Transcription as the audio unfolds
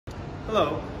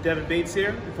Hello, Devin Bates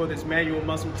here. For this manual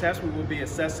muscle test, we will be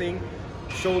assessing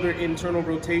shoulder internal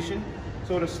rotation.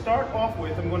 So to start off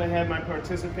with, I'm going to have my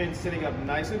participant sitting up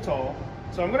nice and tall.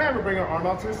 So I'm going to have her bring her arm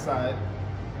out to the side.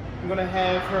 I'm going to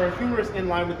have her humerus in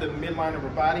line with the midline of her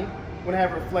body. I'm going to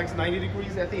have her flex 90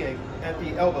 degrees at the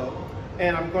elbow.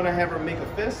 And I'm going to have her make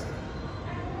a fist.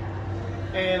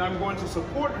 And I'm going to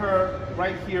support her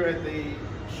right here at the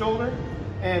shoulder.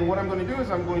 And what I'm going to do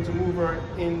is I'm going to move her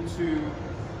into,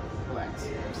 relax,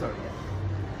 I'm sorry.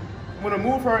 I'm going to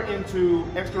move her into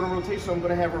external rotation, so I'm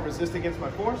going to have her resist against my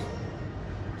force.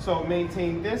 So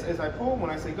maintain this as I pull. When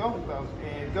I say go,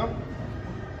 and go.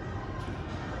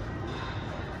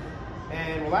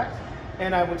 And relax.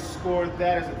 And I would score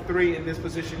that as a 3 in this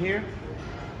position here.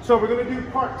 So we're going to do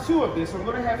part 2 of this. So I'm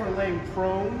going to have her laying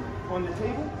prone on the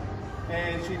table,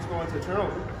 and she's going to turn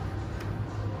over.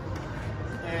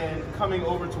 And coming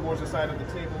over towards the side of the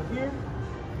table here.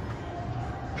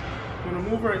 I'm going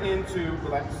to move her into,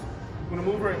 relax. I'm going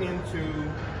to move her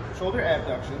into shoulder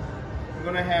abduction. I'm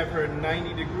going to have her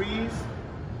 90 degrees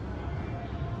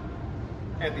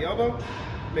at the elbow,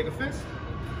 make a fist.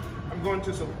 I'm going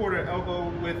to support her elbow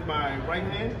with my right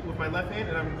hand, with my left hand,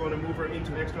 and I'm going to move her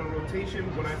into external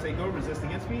rotation. When I say go, resist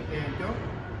against me, and go.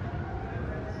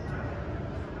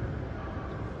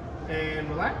 And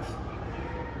relax.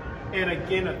 And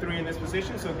again, a 3 in this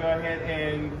position, so go ahead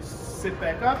and sit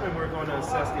back up, and we're going to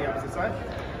assess the opposite side.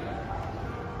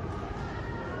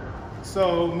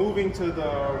 So moving to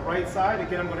the right side,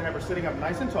 again, I'm going to have her sitting up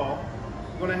nice and tall.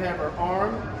 I'm going to have her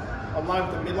arm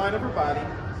aligned with the midline of her body,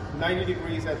 90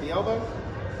 degrees at the elbow.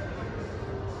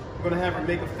 I'm going to have her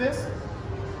make a fist.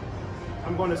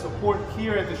 I'm going to support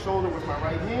here at the shoulder with my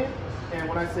right hand, and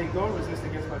when I say go, resist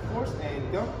against my force,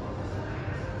 and go.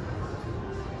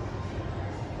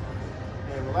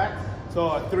 And relax. So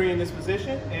a 3 in this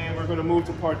position, and we're going to move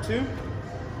to part 2.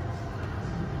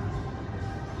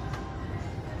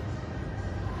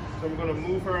 So I'm going to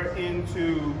move her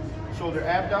into shoulder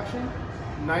abduction,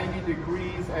 90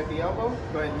 degrees at the elbow.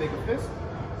 Go ahead and make a fist.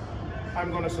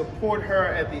 I'm going to support her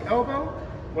at the elbow.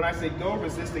 When I say go,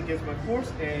 resist against my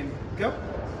force, and go.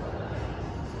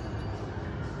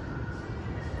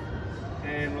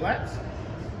 And relax.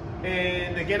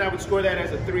 And again, I would score that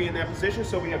as a 3 in that position.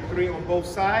 So we have 3 on both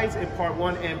sides in part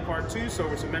 1 and part 2. So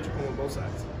we're symmetrical on both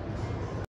sides.